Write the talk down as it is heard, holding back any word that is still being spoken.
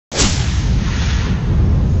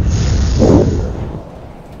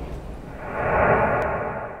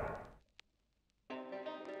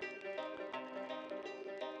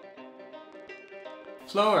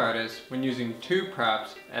Flow artists, when using two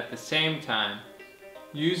props at the same time,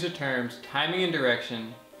 use the terms timing and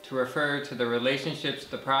direction to refer to the relationships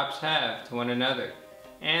the props have to one another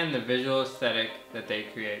and the visual aesthetic that they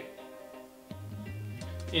create.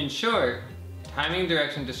 In short, timing and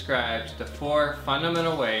direction describes the four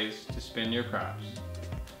fundamental ways to spin your props.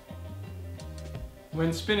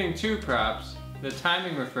 When spinning two props, the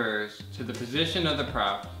timing refers to the position of the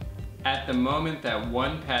props at the moment that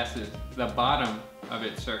one passes the bottom of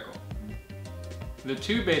its circle. The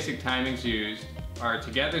two basic timings used are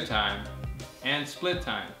together time and split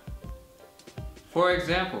time. For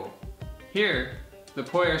example, here the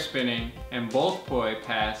poi are spinning and both poi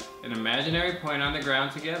pass an imaginary point on the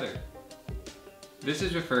ground together. This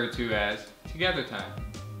is referred to as together time.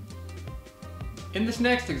 In this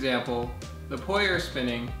next example, the poi are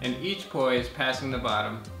spinning and each poi is passing the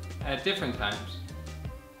bottom at different times,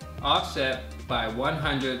 offset by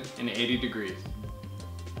 180 degrees.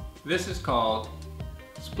 This is called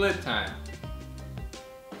split time.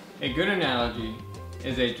 A good analogy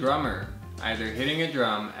is a drummer either hitting a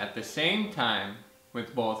drum at the same time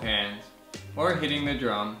with both hands or hitting the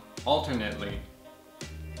drum alternately.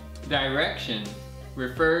 Direction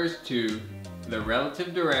refers to the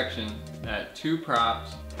relative direction that two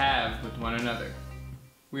props have with one another.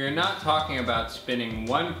 We are not talking about spinning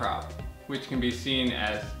one prop, which can be seen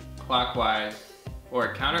as clockwise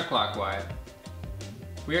or counterclockwise.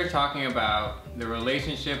 We are talking about the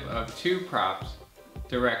relationship of two props,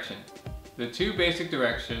 direction. The two basic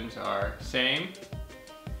directions are same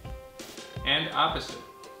and opposite.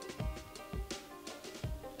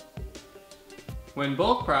 When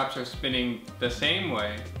both props are spinning the same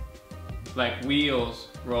way, like wheels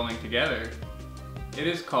rolling together, it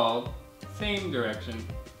is called same direction.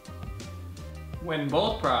 When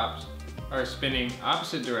both props are spinning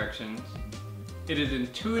opposite directions, it is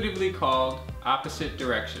intuitively called opposite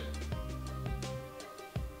direction.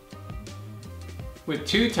 With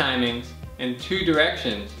two timings and two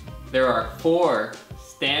directions, there are four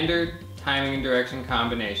standard timing and direction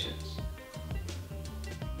combinations.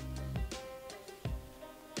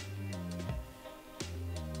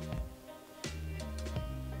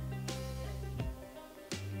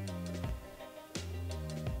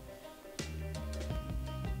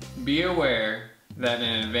 Be aware that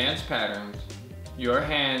in advanced patterns, your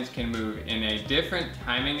hands can move in a different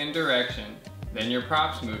timing and direction than your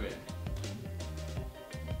props move in.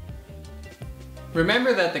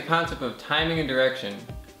 Remember that the concept of timing and direction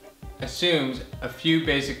assumes a few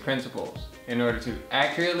basic principles in order to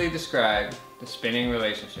accurately describe the spinning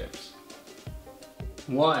relationships.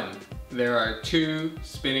 1. There are two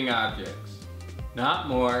spinning objects, not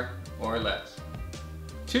more or less.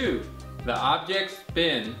 2. The objects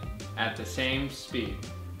spin at the same speed.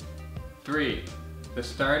 3. The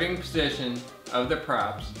starting position of the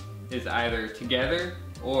props is either together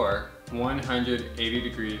or 180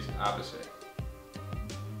 degrees opposite.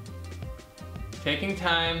 Taking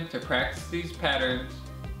time to practice these patterns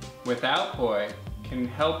without poi can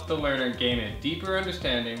help the learner gain a deeper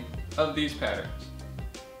understanding of these patterns.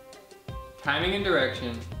 Timing and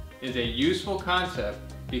direction is a useful concept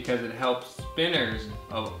because it helps spinners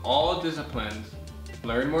of all disciplines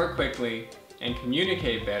learn more quickly and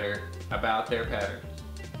communicate better about their patterns.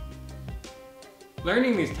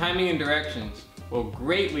 Learning these timing and directions will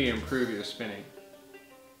greatly improve your spinning.